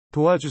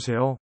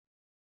도와주세요.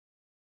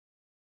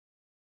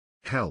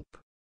 help,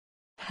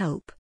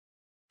 help,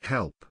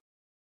 help.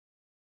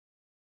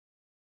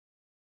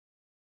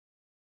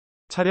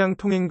 차량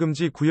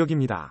통행금지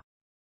구역입니다.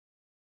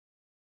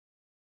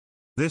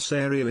 This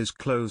area is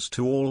closed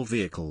to all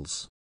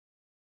vehicles.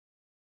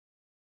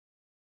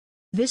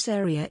 this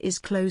area is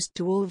closed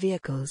to all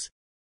vehicles.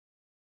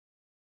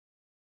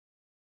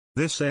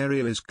 This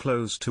area is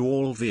closed to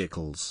all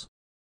vehicles.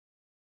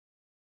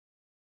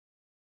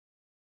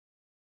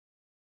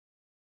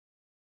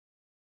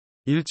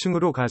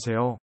 1층으로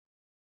가세요.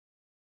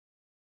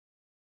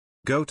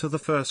 Go to the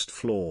first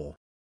floor.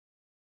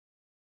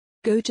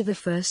 go to the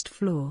first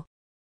floor.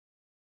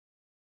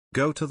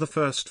 Go to the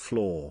first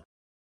floor.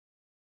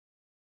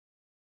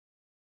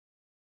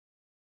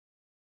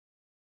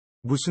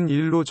 무슨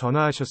일로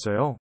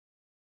전화하셨어요?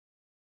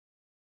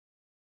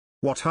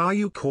 What are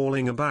you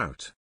calling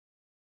about?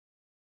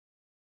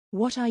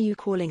 what are you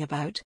calling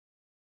about?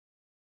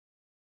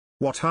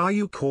 What are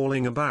you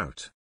calling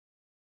about?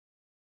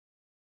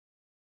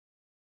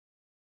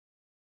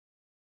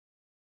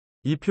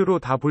 이 표로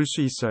다 볼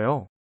수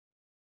있어요.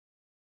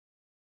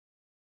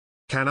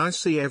 Can I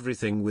see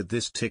everything with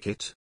this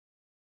ticket?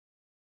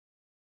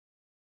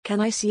 can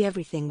I see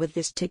everything with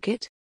this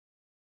ticket?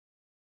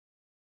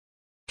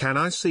 Can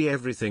I see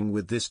everything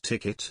with this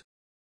ticket?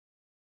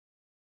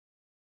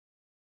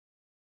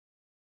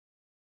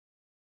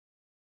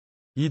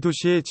 이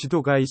도시에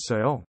지도가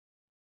있어요.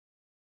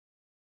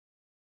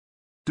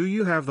 Do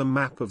you have a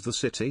map of the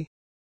city?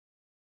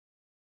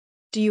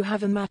 do you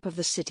have a map of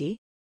the city?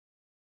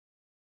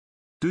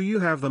 Do you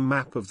have a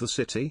map of the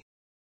city?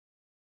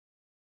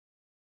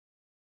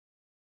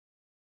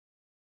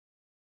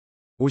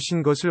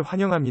 오신 것을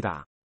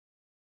환영합니다.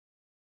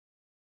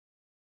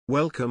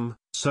 Welcome,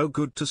 so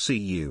good to see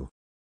you.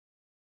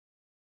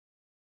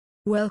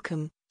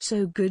 welcome,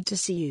 so good to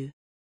see you.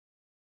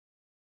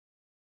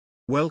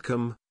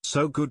 Welcome,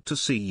 so good to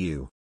see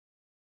you.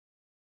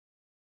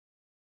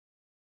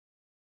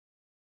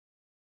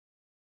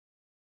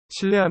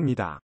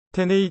 실례합니다.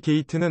 10A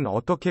게이트는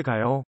어떻게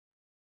가요?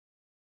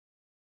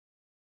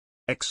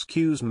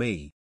 Excuse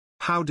me.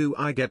 How do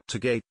I get to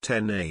gate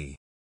 10A?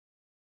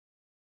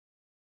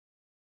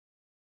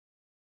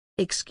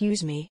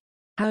 excuse me.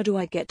 how do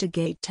I get to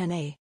gate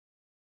 10A?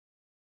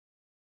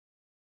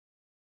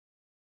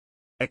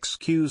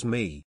 Excuse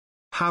me.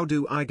 How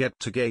do I get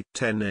to gate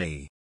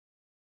 10A?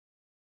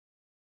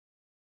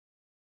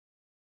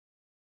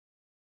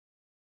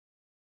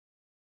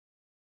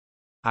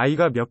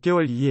 아이가 몇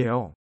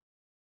개월이에요?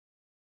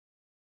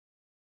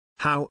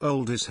 How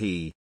old is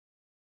he?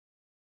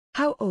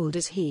 how old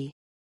is he?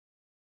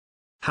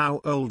 How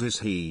old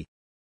is he?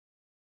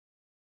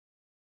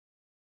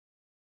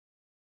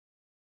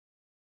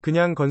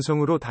 그냥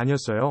건성으로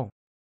다녔어요.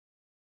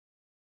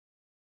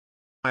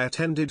 I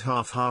attended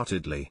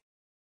half-heartedly.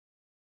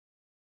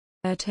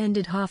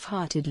 attended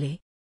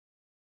half-heartedly.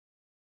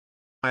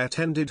 I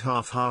attended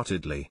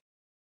half-heartedly.